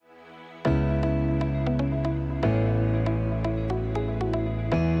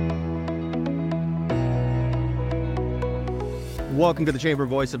Welcome to the Chamber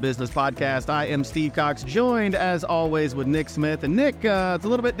Voice of Business podcast. I am Steve Cox, joined as always with Nick Smith. And Nick, it's a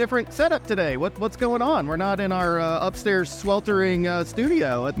little bit different setup today. What's going on? We're not in our upstairs sweltering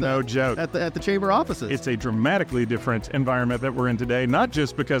studio at the, no joke. At the Chamber offices. It's a dramatically different environment that we're in today, not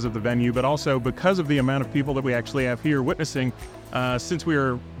just because of the venue, but also because of the amount of people that we actually have here witnessing. Since we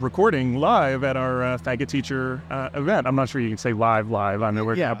are recording live at our Thank a Teacher event. I'm not sure you can say live. I know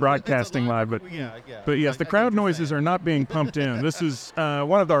we're not broadcasting live, but yes, the crowd noises are not being pumped in. This is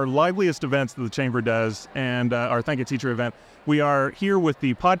one of our liveliest events that the Chamber does, and our Thank a Teacher event. We are here with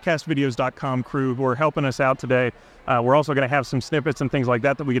the podcastvideos.com crew who are helping us out today. We're also going to have some snippets and things like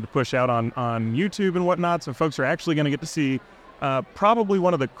that we get to push out on YouTube and whatnot, so folks are actually going to get to see probably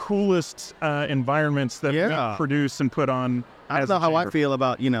one of the coolest environments that we produce and put on. I don't know how I feel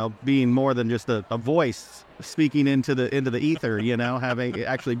about, being more than just a voice speaking into the ether, having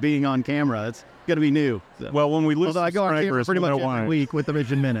actually being on camera. It's going to be new. So. Well, when we lose I go on camera pretty much every week with the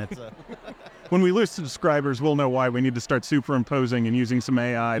Vision Minutes. When we lose subscribers, we'll know why we need to start superimposing and using some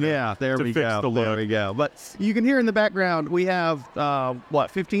AI to fix the look. There we go. But you can hear in the background, we have,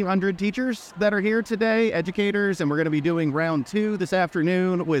 1,500 teachers that are here today, educators, and we're going to be doing round 2 this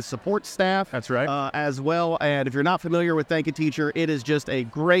afternoon with support staff. That's right. As well. And if you're not familiar with Thank a Teacher, it is just a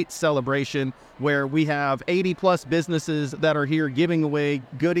great celebration where we have 80-plus businesses that are here giving away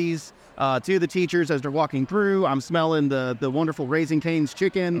goodies to the teachers as they're walking through. I'm smelling the wonderful Raising Cane's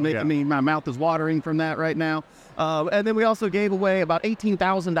chicken, making me, my mouth is watering from that right now. And then we also gave away about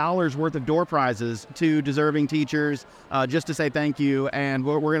 $18,000 worth of door prizes to deserving teachers just to say thank you. And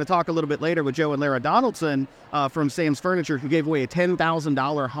we're going to talk a little bit later with Joe and Lara Donaldson from Sam's Furniture, who gave away a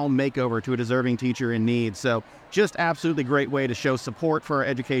 $10,000 home makeover to a deserving teacher in need. So just absolutely great way to show support for our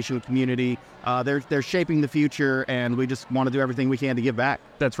education community. They're shaping the future, and we just want to do everything we can to give back.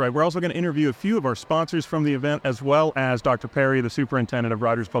 That's right. We're also going to interview a few of our sponsors from the event, as well as Dr. Perry, the superintendent of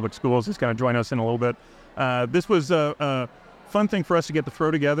Rogers Public Schools, is going to join us in a little bit. This was a fun thing for us to get to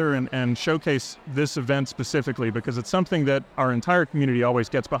throw together and showcase this event specifically, because it's something that our entire community always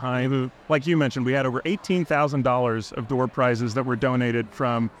gets behind. Like you mentioned, we had over $18,000 of door prizes that were donated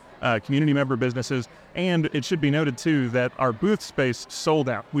from community member businesses, and it should be noted too that our booth space sold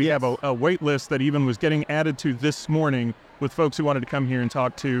out. We have a wait list that even was getting added to this morning with folks who wanted to come here and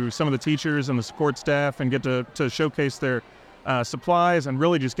talk to some of the teachers and the support staff and get to showcase their supplies and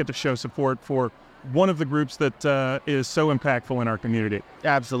really just get to show support for one of the groups that is so impactful in our community.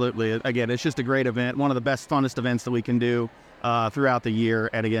 Absolutely. Again, it's just a great event, one of the best, funnest events that we can do throughout the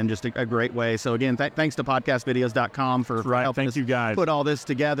year, and again, just a great way. So again, thanks to podcastvideos.com for helping us you guys put all this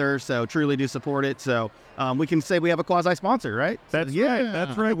together. So truly do support it. So we can say we have a quasi-sponsor, right? That's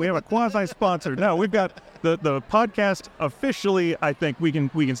right. We have a quasi-sponsor. No, we've got the podcast officially. I think we can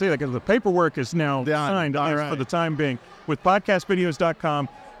say that because the paperwork is now signed for the time being with podcastvideos.com.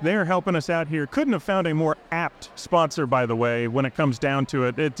 They're helping us out here. Couldn't have found a more apt sponsor, by the way, when it comes down to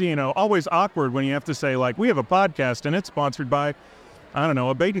it. It's, always awkward when you have to say, like, we have a podcast and it's sponsored by, I don't know,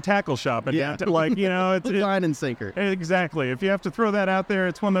 a bait and tackle shop. And it's line and sinker. Exactly. If you have to throw that out there,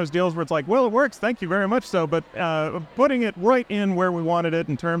 it's one of those deals where it's like, well, it works. Thank you very much so. But putting it right in where we wanted it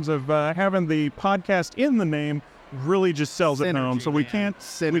in terms of having the podcast in the name really just sells it home. So we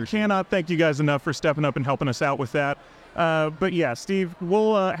cannot thank you guys enough for stepping up and helping us out with that. But yeah, Steve,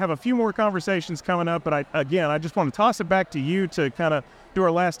 we'll have a few more conversations coming up, but I just want to toss it back to you to kind of do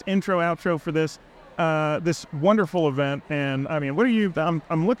our last outro for this wonderful event. And I mean, what are you,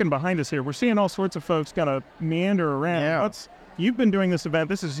 I'm looking behind us here. We're seeing all sorts of folks kind of meander around. Yeah. You've been doing this event.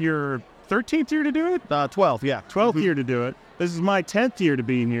 This is your 13th year to do it? 12th, yeah. 12th year to do it. This is my 10th year to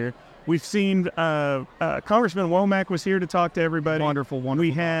be here. We've seen Congressman Womack was here to talk to everybody. Wonderful.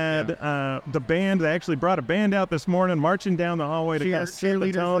 We had the band. They actually brought a band out this morning, marching down the hallway to kind of set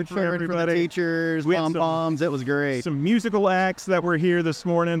the tone for everybody. Teachers, pom-poms. It was great. Some musical acts that were here this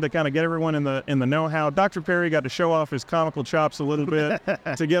morning to kind of get everyone in the know-how. Dr. Perry got to show off his comical chops a little bit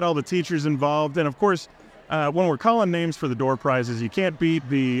to get all the teachers involved. And of course, when we're calling names for the door prizes, you can't beat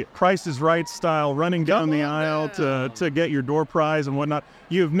the Price is Right style running down the aisle to get your door prize and whatnot.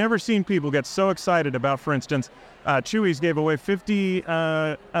 You've never seen people get so excited about, for instance, Chewy's gave away 50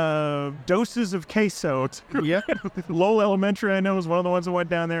 doses of queso. Lowell Elementary, I know, was one of the ones that went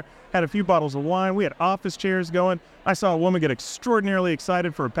down there. Had a few bottles of wine. We had office chairs going. I saw a woman get extraordinarily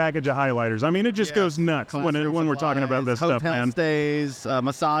excited for a package of highlighters. I mean, it just goes nuts when we're talking about this stuff, man. Hotel stays,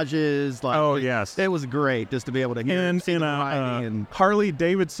 massages. Yes. It was great. great just to be able to hear and see in them writing and Harley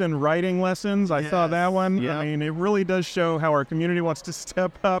Davidson writing lessons. I saw that one. Yep. I mean, it really does show how our community wants to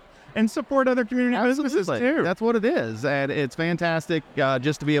step up and support other community businesses too. That's what it is, and it's fantastic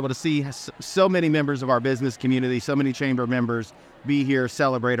just to be able to see so many members of our business community, so many chamber members be here,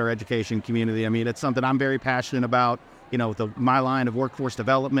 celebrate our education community. I mean, it's something I'm very passionate about. You know, with my line of workforce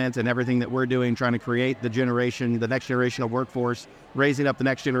development and everything that we're doing, trying to create the next generation of workforce, raising up the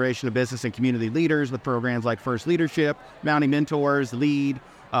next generation of business and community leaders with programs like First Leadership, Mounting Mentors, LEAD,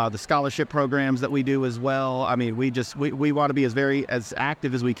 the scholarship programs that we do as well. I mean, we want to be as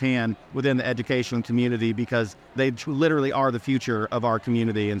active as we can within the education community because they literally are the future of our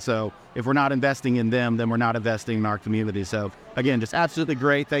community. And so if we're not investing in them, then we're not investing in our community. So again, just absolutely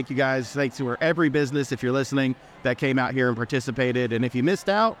great. Thank you guys. Thanks to every business, if you're listening, that came out here and participated. And if you missed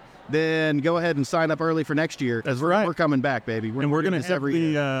out, then go ahead and sign up early for next year. That's right. We're coming back, baby. And we're going to have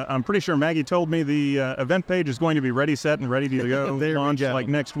I'm pretty sure Maggie told me the event page is going to be ready, set, and ready to go launch like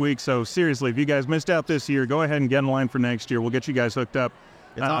next week. So seriously, if you guys missed out this year, go ahead and get in line for next year. We'll get you guys hooked up.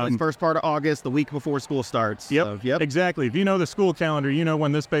 It's always first part of August, the week before school starts. Yep, so, exactly. If you know the school calendar, you know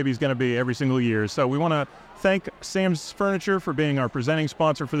when this baby's going to be every single year. So we want to thank Sam's Furniture for being our presenting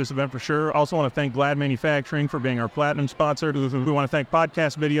sponsor for this event for sure. Also want to thank Glad Manufacturing for being our platinum sponsor. We want to thank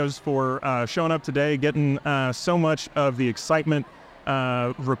Podcast Videos for showing up today, getting so much of the excitement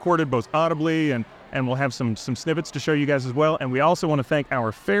recorded both audibly and we'll have some snippets to show you guys as well. And we also want to thank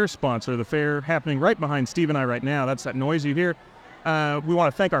our fair sponsor, the fair happening right behind Steve and I right now. That's that noise you hear. We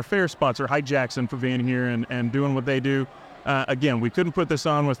want to thank our fair sponsor, Hyde Jackson, for being here and doing what they do. Again, we couldn't put this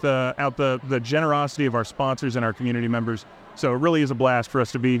on without the generosity of our sponsors and our community members. So it really is a blast for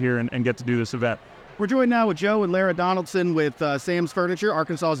us to be here and get to do this event. We're joined now with Joe and Lara Donaldson with Sam's Furniture,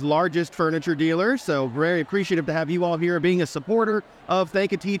 Arkansas's largest furniture dealer. So very appreciative to have you all here, being a supporter of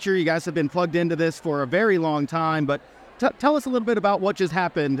Thank a Teacher. You guys have been plugged into this for a very long time, but tell us a little bit about what just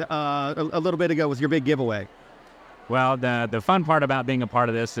happened a little bit ago with your big giveaway. Well, the fun part about being a part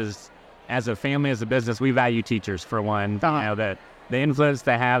of this is, as a family, as a business, we value teachers for one. Uh-huh. You know, the influence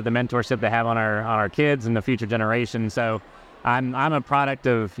they have, the mentorship they have on our kids and the future generation. So I'm a product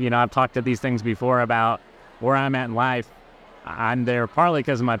of, I've talked to these things before about where I'm at in life. I'm there partly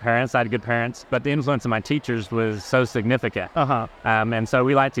because of my parents. I had good parents, but the influence of my teachers was so significant. Uh-huh. And so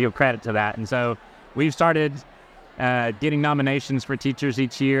we like to give credit to that. And so we've started getting nominations for teachers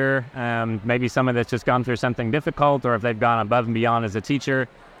each year. Maybe someone that's just gone through something difficult, or if they've gone above and beyond as a teacher.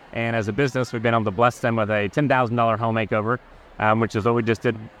 And as a business, we've been able to bless them with a $10,000 home makeover, which is what we just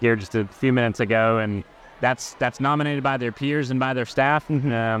did here just a few minutes ago. And that's nominated by their peers and by their staff.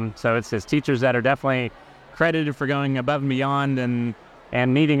 So it's teachers that are definitely credited for going above and beyond and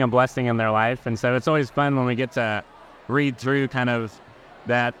needing a blessing in their life. And so it's always fun when we get to read through kind of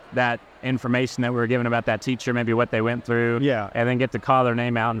that information that we were given about that teacher, maybe what they went through, and then get to call their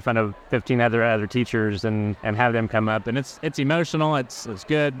name out in front of 15 other teachers and have them come up. And it's emotional. It's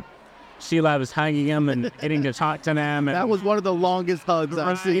good. Sheila was hugging them and getting to talk to them. That was one of the longest hugs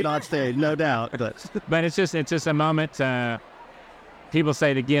I've seen on stage, no doubt. But it's just a moment. People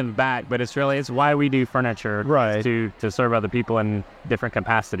say to give back, but it's why we do furniture, right? To serve other people in different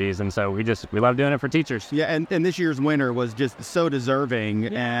capacities, and so we love doing it for teachers. Yeah, and this year's winner was just so deserving,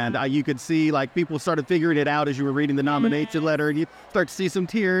 and you could see like people started figuring it out as you were reading the nomination letter, and you start to see some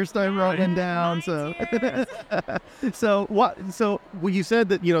tears start rolling down. So, So you said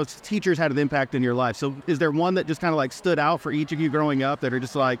that teachers had an impact in your life. So is there one that just kind of like stood out for each of you growing up that are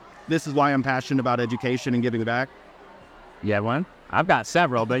just like, this is why I'm passionate about education and giving back? Yeah, one. I've got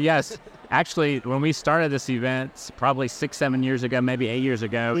several, but yes, actually, when we started this event, probably 6-7 years ago, maybe 8 years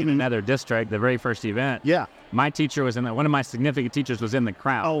ago, in another district, the very first event, my teacher was one of my significant teachers was in the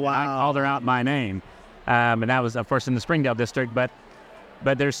crowd. Oh, wow. I called her out by name, and that was, of course, in the Springdale district, but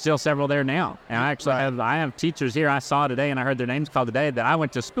there's still several there now. And I actually have teachers here I saw today, and I heard their names called today that I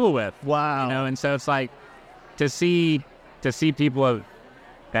went to school with. Wow. And so it's like to see people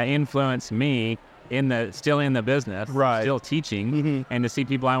that influence me still in the business, still teaching, and to see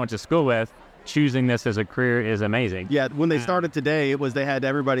people I went to school with choosing this as a career is amazing. Yeah, when they started today, they had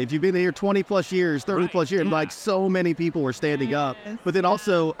everybody. If you've been here 20 plus years, 30 plus years, like so many people were standing up. But then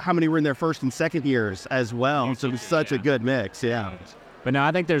also how many were in their first and second years as well. So it was such a good mix. Yeah. But no,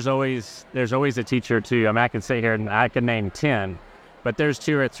 I think there's always a teacher too. I mean, I can sit here and I can name 10, but there's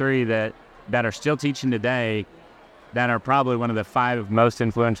 2 or 3 that are still teaching today that are probably one of the 5 most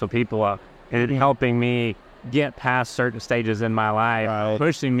influential people helping me get past certain stages in my life,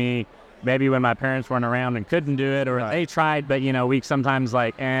 pushing me maybe when my parents weren't around and couldn't do it, or they tried, but we sometimes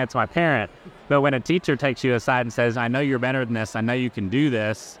it's my parent. But when a teacher takes you aside and says, I know you're better than this, I know you can do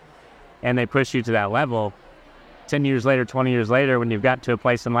this, and they push you to that level. 10 years later, 20 years later, when you've got to a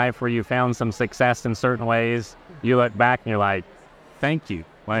place in life where you found some success in certain ways, you look back and you're like, thank you.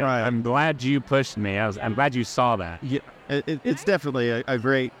 Like, Right. I'm glad you pushed me. I'm glad you saw that. Yeah, it's definitely a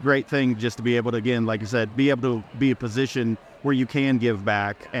great thing just to be able to, again, like you said, be able to be a position where you can give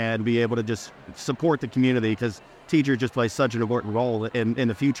back and be able to just support the community, because teachers just play such an important role in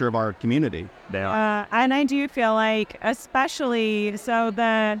the future of our community. They are. And I do feel like, especially, so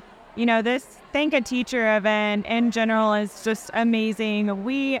this Thank a Teacher event in general is just amazing.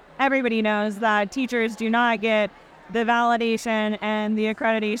 Everybody knows that teachers do not get the validation and the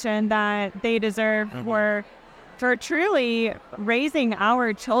accreditation that they deserve for truly raising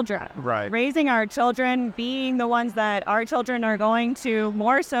our children. Right. Raising our children, being the ones that our children are going to,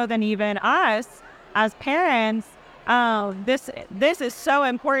 more so than even us as parents. This is so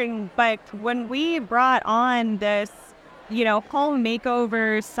important. But when we brought on this, home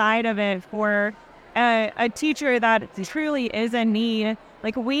makeover side of it for a teacher that truly is in need,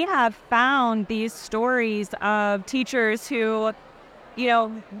 like, we have found these stories of teachers who,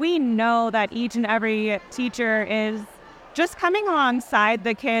 we know that each and every teacher is just coming alongside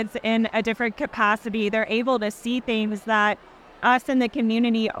the kids in a different capacity. They're able to see things that us in the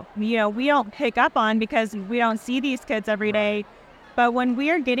community, we don't pick up on because we don't see these kids every day. But when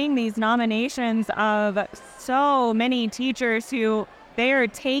we're getting these nominations of so many teachers who they are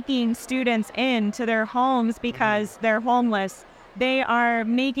taking students into their homes because they're homeless, they are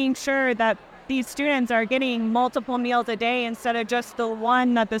making sure that these students are getting multiple meals a day instead of just the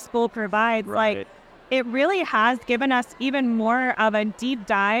one that the school provides. Right. Like, it really has given us even more of a deep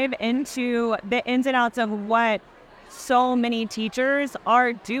dive into the ins and outs of what so many teachers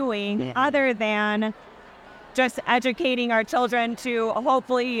are doing, other than just educating our children to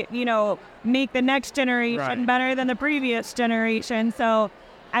hopefully, make the next generation better than the previous generation. So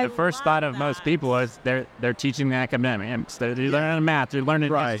the first thought of most people is they're teaching the academics. They're learning math. They're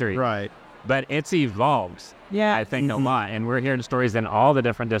learning history. Right. But it's evolved, I think, a lot. And we're hearing stories in all the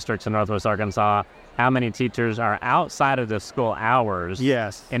different districts in Northwest Arkansas, how many teachers are outside of the school hours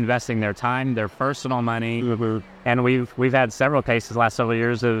investing their time, their personal money. And we've had several cases last several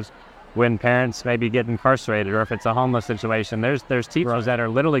years of when parents maybe get incarcerated, or if it's a homeless situation. There's teachers that are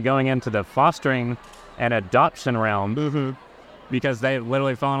literally going into the fostering and adoption realm because they've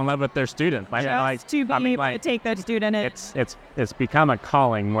literally fallen in love with their student. To be able to take that student in. It's become a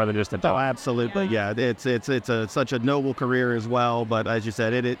calling more than just a job. Oh, absolutely. Yeah. It's such a noble career as well. But as you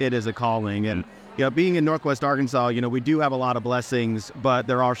said, it is a calling. And being in Northwest Arkansas, we do have a lot of blessings, but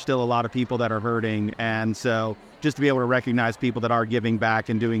there are still a lot of people that are hurting. And so just to be able to recognize people that are giving back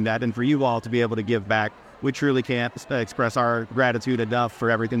and doing that, and for you all to be able to give back, we truly can't express our gratitude enough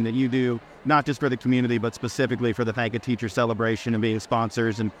for everything that you do, not just for the community, but specifically for the Thank a Teacher celebration and being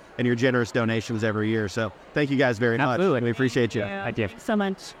sponsors and your generous donations every year. So thank you guys very much. We appreciate you. Thank you so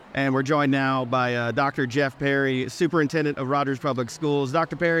much. And we're joined now by Dr. Jeff Perry, Superintendent of Rogers Public Schools.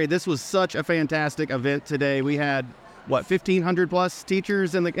 Dr. Perry, this was such a fantastic event today. We had 1,500 plus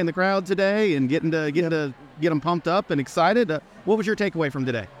teachers in the crowd today, and getting to get them pumped up and excited. What was your takeaway from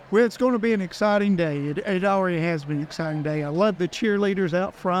today? Well, it's going to be an exciting day. It already has been an exciting day. I love the cheerleaders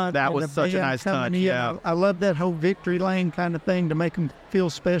out front. That was such a nice touch. Yeah, I love that whole victory lane kind of thing to make them feel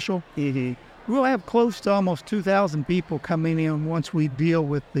special. We'll have close to almost 2,000 people coming in once we deal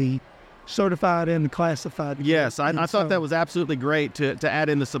with the certified and the classified. Yes, I thought that was absolutely great to add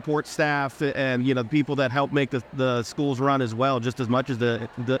in the support staff and the people that help make the schools run as well, just as much as the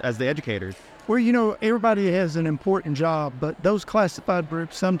educators. Well, everybody has an important job, but those classified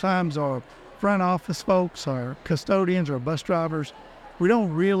groups sometimes are front office folks or custodians or bus drivers. We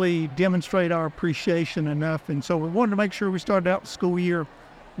don't really demonstrate our appreciation enough, and so we wanted to make sure we started out the school year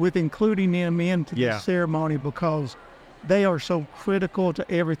with including them into the ceremony, because they are so critical to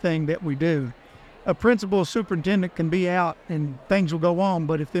everything that we do. A principal or superintendent can be out and things will go on,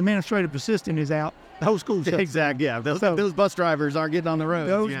 but if the administrative assistant is out, the whole school shuts Exactly. Yeah, those bus drivers aren't getting on the road.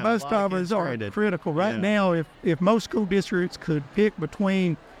 Those bus drivers are critical. Right now, if most school districts could pick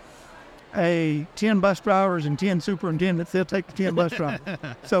between 10 bus drivers and 10 superintendents, they'll take the 10 bus drivers.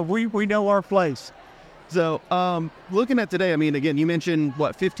 So we know our place. So looking at today, I mean, again, you mentioned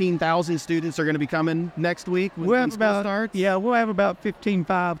 15,000 students are going to be coming next week when school starts? Yeah, we'll have about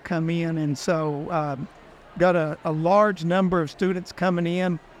 15,500 come in, and so got a large number of students coming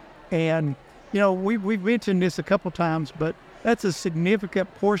in. And we've mentioned this a couple times, but that's a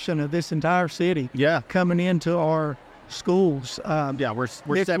significant portion of this entire city coming into our schools.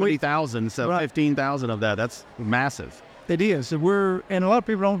 We're 70,000, so 15,000 of that's massive. It is. And a lot of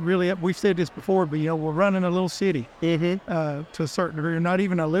people don't really, we've said this before, but, we're running a little city to a certain degree, not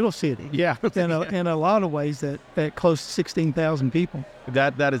even a little city. Yeah. in a lot of ways that close to 16,000 people.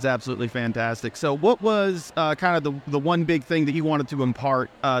 That is absolutely fantastic. So what was kind of the one big thing that you wanted to impart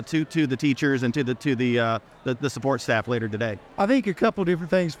to the teachers and to the support staff later today? I think a couple different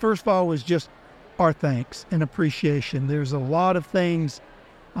things. First of all was just our thanks and appreciation. There's a lot of things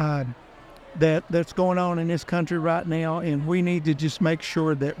that's going on in this country right now, and we need to just make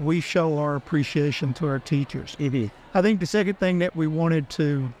sure that we show our appreciation to our teachers. I think the second thing that we wanted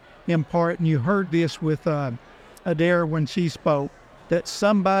to impart, and you heard this with Adair when she spoke, that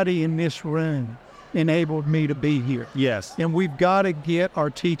somebody in this room enabled me to be here. Yes. And we've got to get our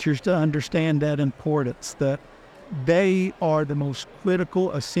teachers to understand that importance, that they are the most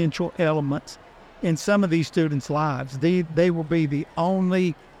critical, essential elements in some of these students' lives. They will be the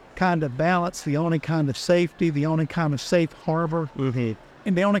only kind of balance, the only kind of safety, the only kind of safe harbor,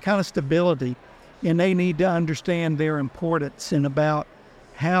 and the only kind of stability. And they need to understand their importance and about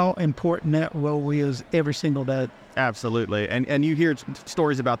how important that role is every single day. Absolutely. And you hear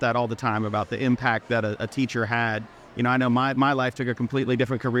stories about that all the time, about the impact that a teacher had. I know my life took a completely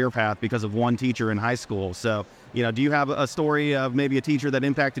different career path because of one teacher in high school. So, do you have a story of maybe a teacher that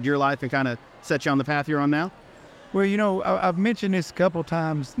impacted your life and kind of set you on the path you're on now? Well, I've mentioned this a couple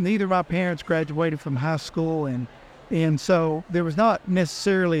times. Neither of my parents graduated from high school, and so there was not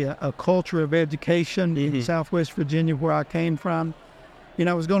necessarily a culture of education in Southwest Virginia where I came from.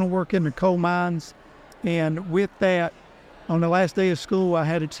 I was going to work in the coal mines, and with that, on the last day of school, I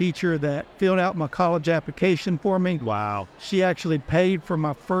had a teacher that filled out my college application for me. Wow. She actually paid for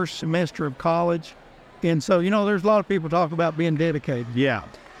my first semester of college. And so, there's a lot of people talk about being dedicated. Yeah.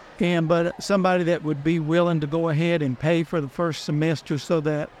 But somebody that would be willing to go ahead and pay for the first semester so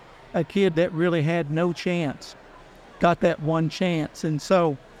that a kid that really had no chance got that one chance. And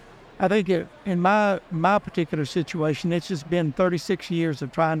so I think in my particular situation, it's just been 36 years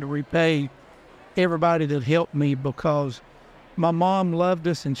of trying to repay everybody that helped me, because my mom loved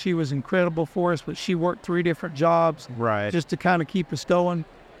us and she was incredible for us, but she worked 3 different jobs just to kind of keep us going.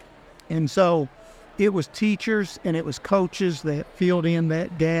 And so it was teachers and it was coaches that filled in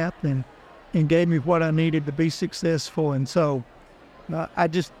that gap and gave me what I needed to be successful. And so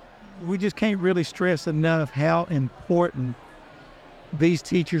we just can't really stress enough how important these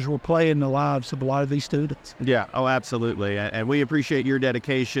teachers will play in the lives of a lot of these students. Yeah. Oh, absolutely. And we appreciate your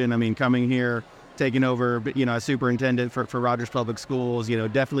dedication. I mean, coming here, taking over, as superintendent for Rogers Public Schools,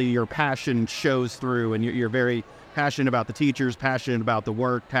 definitely your passion shows through, and you're very passionate about the teachers, passionate about the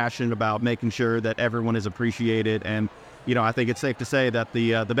work, passionate about making sure that everyone is appreciated. And, I think it's safe to say that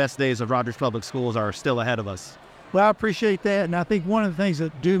the best days of Rogers Public Schools are still ahead of us. Well, I appreciate that. And I think one of the things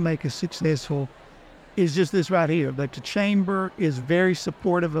that do make us successful is just this right here, that the chamber is very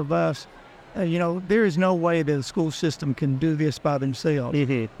supportive of us. There is no way that the school system can do this by themselves.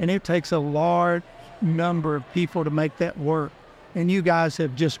 And it takes a large number of people to make that work. And you guys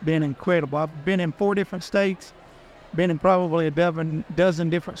have just been incredible. I've been in 4 different states, been in probably a dozen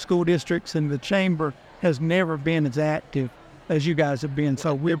different school districts, and the chamber has never been as active as you guys have been.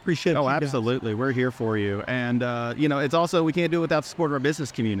 So we appreciate it. Oh, absolutely. We're here for you. And, it's also, we can't do it without the support of our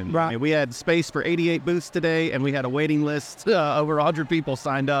business community. Right. I mean, we had space for 88 booths today, and we had a waiting list. Over 100 people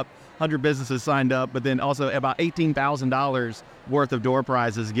signed up, 100 businesses signed up, but then also about $18,000 worth of door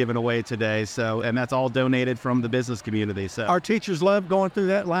prizes given away today. So, and that's all donated from the business community. So our teachers love going through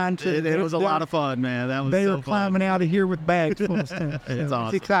that line too. It was a lot of fun, man. They were climbing out of here with bags full of stuff. It's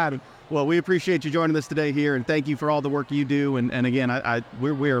awesome. It's exciting. Well, we appreciate you joining us today here, and thank you for all the work you do. And again,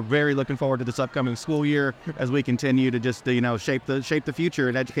 we're very looking forward to this upcoming school year as we continue to just shape the future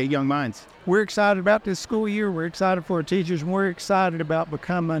and educate young minds. We're excited about this school year. We're excited for our teachers, and we're excited about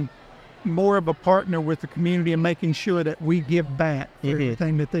becoming more of a partner with the community and making sure that we give back for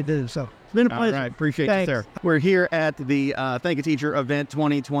everything that they do. So it's been a pleasure. All right, appreciate Thanks. you, sir. We're here at the Thank a Teacher event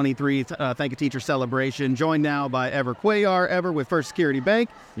 2023 Thank a Teacher celebration, joined now by Ever Cuellar. Ever with First Security Bank.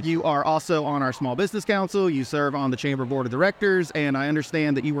 You are also on our Small Business Council. You serve on the Chamber Board of Directors, and I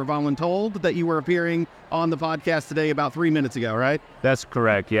understand that you were voluntold that you were appearing on the podcast today about 3 minutes ago, right? That's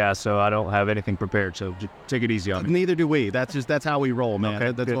correct, yeah. So I don't have anything prepared, so just take it easy on me. Neither do we. That's how we roll, man.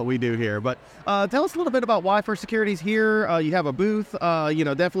 Okay, That's good. what we do here. But tell us a little bit about why First Security's here. You have a booth.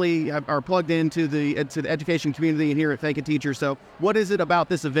 Definitely are plugged into the education community and here at Thank a Teacher. So what is it about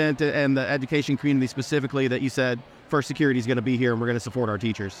this event and the education community specifically that you said First Security is going to be here and we're going to support our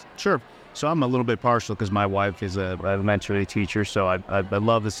teachers? Sure. So I'm a little bit partial because my wife is an elementary teacher, so I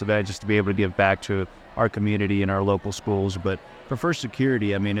love this event just to be able to give back to our community and our local schools. But for First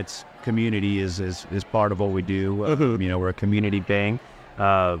Security, I mean, it's community is part of what we do. We're a community bank,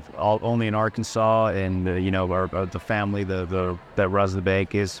 only in Arkansas, and the family that runs the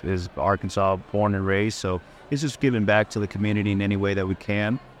bank is Arkansas born and raised. So it's just giving back to the community in any way that we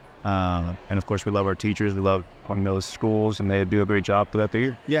can. And of course, we love our teachers. We love those schools, and they do a great job throughout the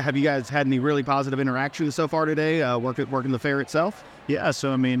year. Yeah, have you guys had any really positive interactions so far today, working the fair itself? Yeah,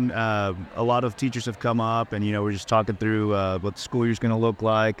 so I mean, a lot of teachers have come up, and we're just talking through what the school year's going to look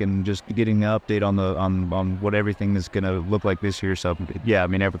like, and just getting an update on what everything is going to look like this year. So yeah, I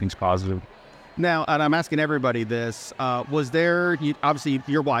mean, everything's positive. Now, and I'm asking everybody this, was there, obviously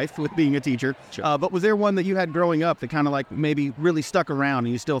your wife with being a teacher, Sure. but was there one that you had growing up that kind of like maybe really stuck around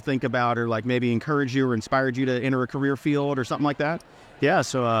and you still think about, or like maybe encouraged you or inspired you to enter a career field or something like that? Yeah,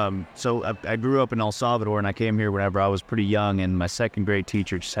 so I grew up in El Salvador, and I came here whenever I was pretty young, and my second grade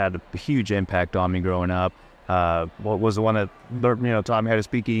teacher just had a huge impact on me growing up. What was the one that taught me how to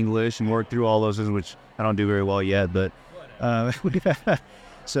speak English and work through all those, which I don't do very well yet, but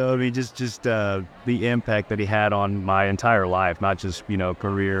so I mean, just the impact that he had on my entire life, not just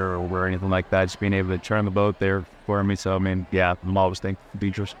career or anything like that, just being able to turn the boat there for me. So I mean, yeah, I'm always thankful for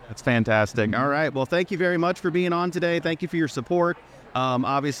teachers. That's fantastic. All right, well, thank you very much for being on today. Thank you for your support.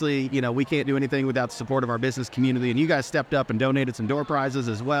 Obviously, we can't do anything without the support of our business community, and you guys stepped up and donated some door prizes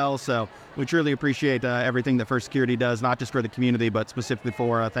as well. So we truly appreciate everything that First Security does, not just for the community, but specifically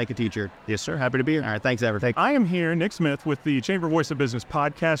for Thank a Teacher. Yes, sir. Happy to be here. All right, thanks, everything. I am here, Nick Smith, with the Chamber Voice of Business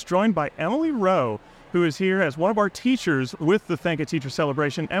podcast, joined by Emily Rowe, who is here as one of our teachers with the Thank a Teacher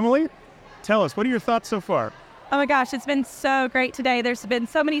celebration. Emily, tell us, what are your thoughts so far? Oh my gosh, it's been so great today. There's been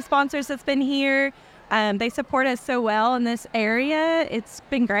so many sponsors that's been here. They support us so well in this area. It's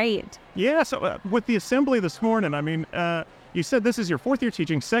been great. Yeah, so with the assembly this morning, I mean, you said this is your fourth year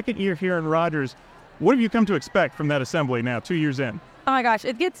teaching, second year here in Rogers. What have you come to expect from that assembly now, 2 years in? Oh my gosh,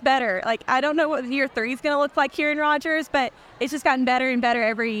 it gets better. Like, I don't know what year 3 is going to look like here in Rogers, but it's just gotten better and better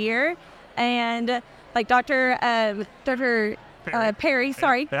every year. And like Dr. Perry,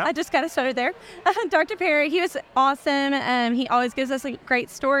 sorry, Yeah. I just got started there. Dr. Perry, he was awesome. He always gives us a great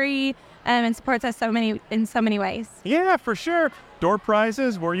story and supports us in so many ways. Yeah, for sure. Door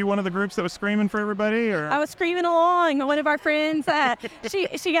prizes. Were you one of the groups that was screaming for everybody? Or I was screaming along. One of our friends,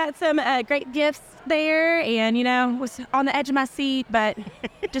 she got some great gifts there, and was on the edge of my seat, but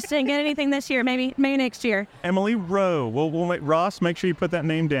just didn't get anything this year. Maybe next year. Emily Rowe. We'll make Ross, make sure you put that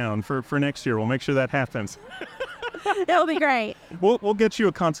name down for next year. We'll make sure that happens. That'll be great. We'll get you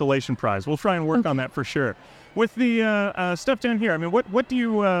a consolation prize. We'll try and work on that for sure. With the stuff down here, I mean, what do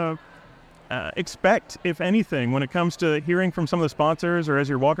you expect, if anything, when it comes to hearing from some of the sponsors, or as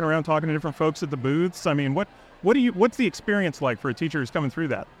you're walking around talking to different folks at the booths? I mean, what's the experience like for a teacher who's coming through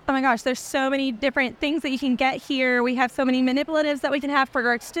that? Oh my gosh, there's so many different things that you can get here. We have so many manipulatives that we can have for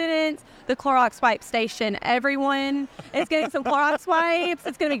our students. The Clorox wipe station, everyone is getting some Clorox wipes.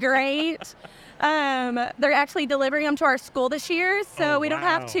 It's going to be great. They're actually delivering them to our school this year, so we don't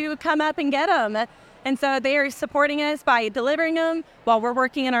have to come up and get them. And so they are supporting us by delivering them while we're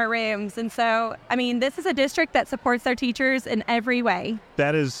working in our rooms. And so, I mean, this is a district that supports their teachers in every way.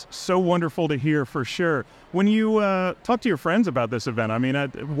 That is so wonderful to hear, for sure. When you talk to your friends about this event, I mean,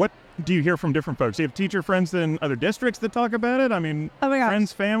 what do you hear from different folks? Do you have teacher friends in other districts that talk about it? I mean, oh my gosh.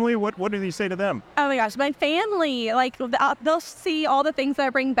 Friends, family, what do you say to them? Oh my gosh, my family, like, they'll see all the things that I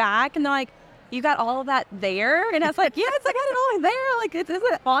bring back, and they're like, you got all of that there? And I was like, yes, I got it all there. Like,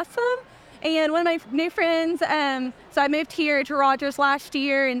 isn't it awesome? And one of my new friends, so I moved here to Rogers last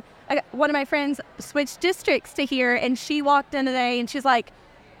year, and one of my friends switched districts to here, and she walked in today, and she's like,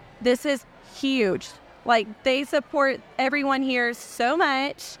 this is huge. Like, they support everyone here so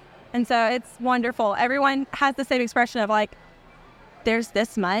much, and so it's wonderful. Everyone has the same expression of, like, there's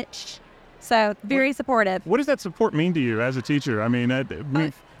this much. So, very supportive. What does that support mean to you as a teacher? I mean,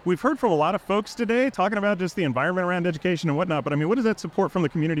 we've heard from a lot of folks today talking about just the environment around education and whatnot, but I mean, what does that support from the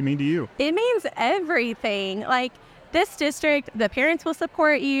community mean to you? It means everything. Like, this district, the parents will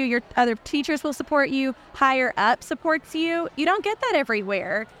support you, your other teachers will support you, higher up supports you. You don't get that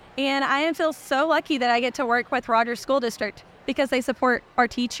everywhere. And I feel so lucky that I get to work with Rogers School District because they support our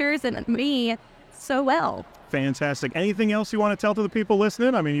teachers and me so well. Fantastic. Anything else you want to tell to the people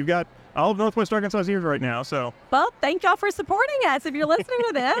listening? I mean, you've got all of Northwest Arkansas's ears right now, so. Well, thank y'all for supporting us if you're listening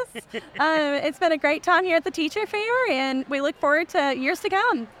to this. It's been a great time here at the Teacher Fair, and we look forward to years to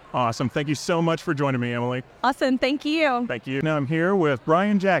come. Awesome. Thank you so much for joining me, Emily. Awesome. Thank you. Thank you. Now I'm here with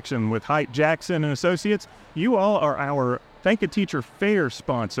Brian Jackson with Height Jackson and Associates. You all are our Thank a Teacher Fair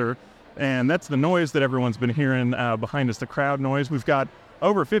sponsor, and that's the noise that everyone's been hearing behind us, the crowd noise. We've got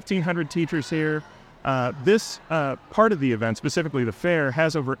over 1,500 teachers here. This part of the event, specifically the fair,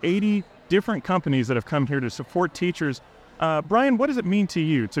 has over 80 different companies that have come here to support teachers. Brian, what does it mean to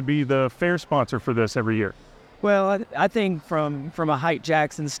you to be the fair sponsor for this every year? Well, I think from a Hite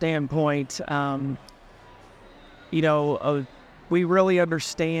Jackson standpoint, we really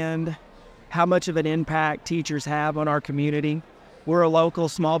understand how much of an impact teachers have on our community. We're a local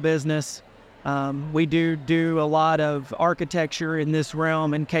small business. We do a lot of architecture in this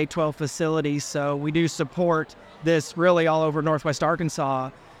realm in K-12 facilities, so we do support this really all over Northwest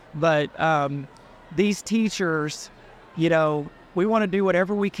Arkansas. But these teachers, we want to do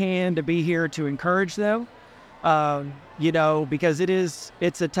whatever we can to be here to encourage them, because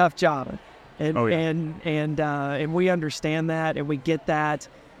it's a tough job. And we understand that, and we get that.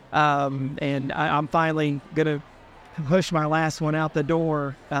 And I'm finally going to push my last one out the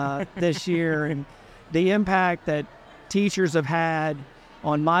door this year. And the impact that teachers have had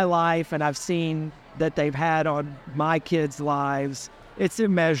on my life, and I've seen that they've had on my kids' lives, it's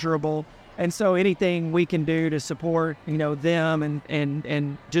immeasurable. And so anything we can do to support, them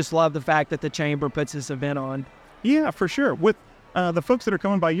and just love the fact that the Chamber puts this event on. Yeah, for sure. With the folks that are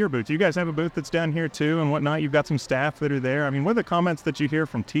coming by your booth, you guys have a booth that's down here too and whatnot. You've got some staff that are there. I mean, what are the comments that you hear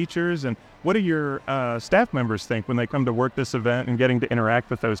from teachers, and what do your staff members think when they come to work this event and getting to interact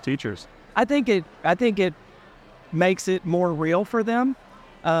with those teachers? I think it makes it more real for them.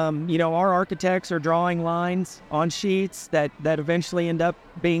 Our architects are drawing lines on sheets that eventually end up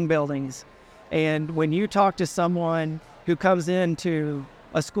being buildings. And when you talk to someone who comes into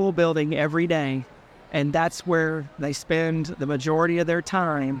a school building every day, and that's where they spend the majority of their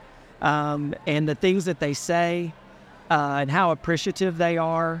time, and the things that they say, and how appreciative they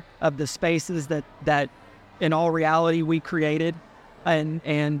are of the spaces that in all reality we created,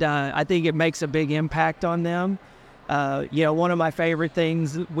 and I think it makes a big impact on them. One of my favorite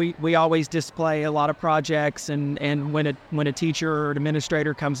things, we always display a lot of projects, and when a teacher or an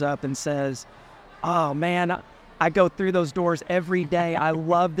administrator comes up and says, "Oh man, I go through those doors every day. I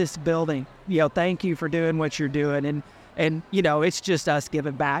love this building. Thank you for doing what you're doing." And it's just us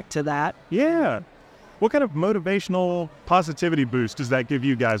giving back to that. Yeah. What kind of motivational positivity boost does that give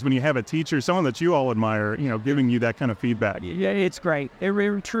you guys when you have a teacher, someone that you all admire, giving you that kind of feedback? Yeah, it's great.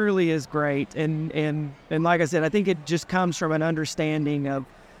 It truly is great. And like I said, I think it just comes from an understanding of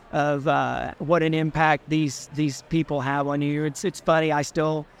what an impact these people have on you. It's funny. I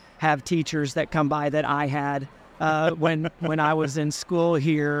still have teachers that come by that I had when I was in school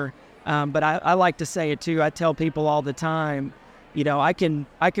here. But I like to say it too. I tell people all the time, I can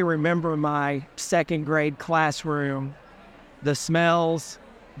remember my second grade classroom, the smells,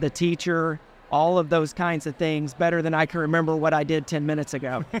 the teacher, all of those kinds of things better than I can remember what I did 10 minutes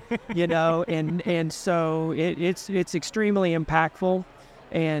ago, and so it's extremely impactful.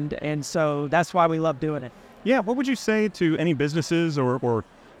 And so that's why we love doing it. Yeah. What would you say to any businesses or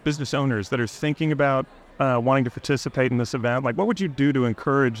business owners that are thinking about wanting to participate in this event? Like, what would you do to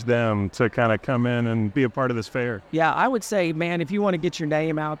encourage them to kind of come in and be a part of this fair? Yeah, I would say, man, if you want to get your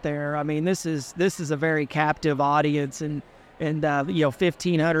name out there, I mean, this is a very captive audience, and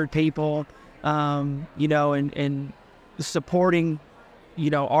 1,500 people, and supporting,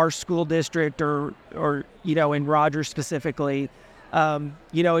 our school district or in Rogers specifically.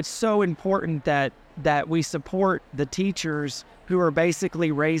 It's so important that we support the teachers who are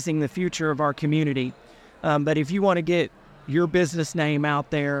basically raising the future of our community. But if you want to get your business name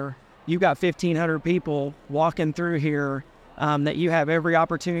out there, you've got 1,500 people walking through here that you have every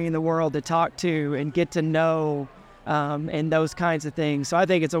opportunity in the world to talk to and get to know, and those kinds of things. So I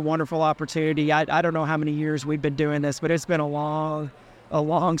think it's a wonderful opportunity. I don't know how many years we've been doing this, but it's been a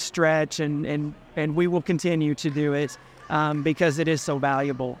long stretch, and we will continue to do it because it is so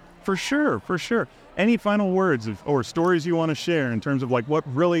valuable. For sure. Any final words or stories you want to share in terms of like what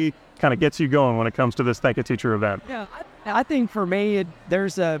really kind of gets you going when it comes to this Thank a Teacher event? Yeah, I think for me,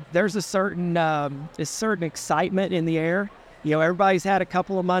 there's a certain excitement in the air. Everybody's had a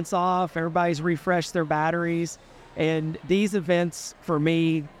couple of months off. Everybody's refreshed their batteries, and these events for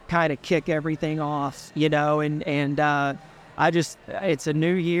me kind of kick everything off. It's a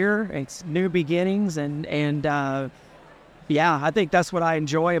new year, it's new beginnings, and yeah, I think that's what I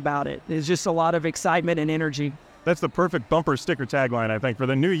enjoy about it. There's just a lot of excitement and energy. That's the perfect bumper sticker tagline, I think, for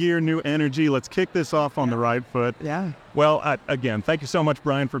the new year, new energy. Let's kick this off on the right foot. Yeah. Well, again, thank you so much,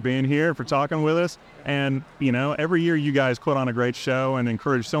 Brian, for being here, for talking with us. And, every year you guys put on a great show and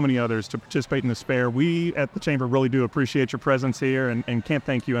encourage so many others to participate in this fair. We at the Chamber really do appreciate your presence here and can't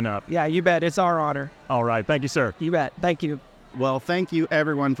thank you enough. Yeah, you bet. It's our honor. All right. Thank you, sir. You bet. Thank you. Well, thank you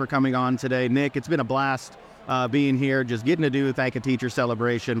everyone for coming on today. Nick, it's been a blast. being here, just getting to do a Thank a Teacher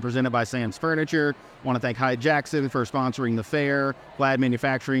celebration presented by Sam's Furniture. Want to thank Hyde Jackson for sponsoring the fair, Glad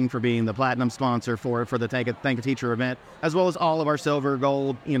Manufacturing for being the platinum sponsor for the Thank a Teacher event, as well as all of our silver,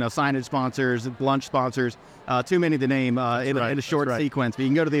 gold, signage sponsors, lunch sponsors. Too many to name in a short sequence, but you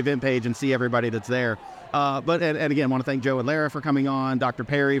can go to the event page and see everybody that's there. But again, want to thank Joe and Lara for coming on, Dr.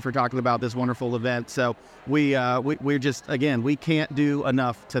 Perry for talking about this wonderful event. So we're just, again, we can't do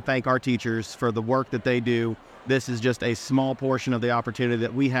enough to thank our teachers for the work that they do. This is just a small portion of the opportunity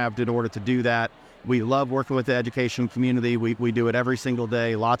that we have in order to do that. We love working with the education community. We do it every single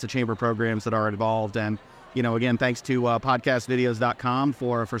day. Lots of chamber programs that are involved. And, again, thanks to podcastvideos.com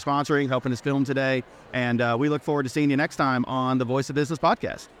for sponsoring, helping us film today. And we look forward to seeing you next time on the Voice of Business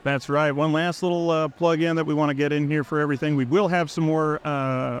podcast. That's right. One last little plug-in that we want to get in here for everything. We will have some more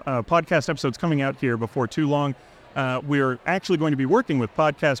podcast episodes coming out here before too long. We're actually going to be working with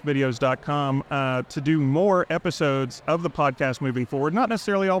podcastvideos.com to do more episodes of the podcast moving forward, not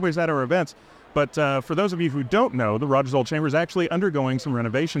necessarily always at our events. But for those of you who don't know, the Rogers Old Chamber is actually undergoing some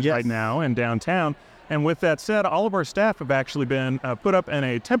renovations right now in downtown. And with that said, all of our staff have actually been put up in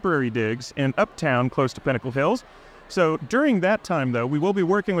a temporary digs in Uptown close to Pinnacle Hills. So during that time, though, we will be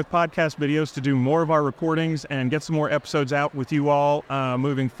working with Podcast Videos to do more of our recordings and get some more episodes out with you all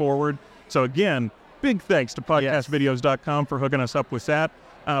moving forward. So again, big thanks to podcastvideos.com for hooking us up with that.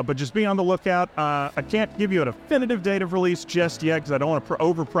 But just be on the lookout. I can't give you a definitive date of release just yet because I don't want to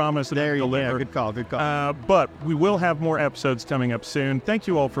overpromise. There you go. Good call. But we will have more episodes coming up soon. Thank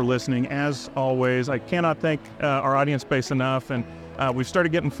you all for listening. As always, I cannot thank our audience base enough. And we've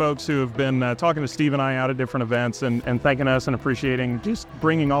started getting folks who have been talking to Steve and I out at different events and thanking us and appreciating just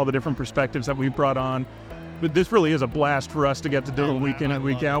bringing all the different perspectives that we've brought on. But this really is a blast for us to get to do it week in and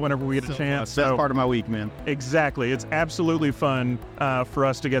week out whenever we get a chance. That's part of my week, man. Exactly. It's absolutely fun for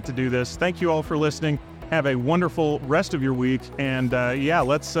us to get to do this. Thank you all for listening. Have a wonderful rest of your week. And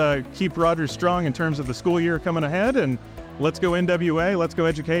let's keep Rogers strong in terms of the school year coming ahead. And let's go NWA. Let's go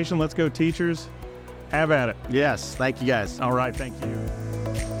education. Let's go teachers. Have at it. Yes. Thank you, guys. All right. Thank you.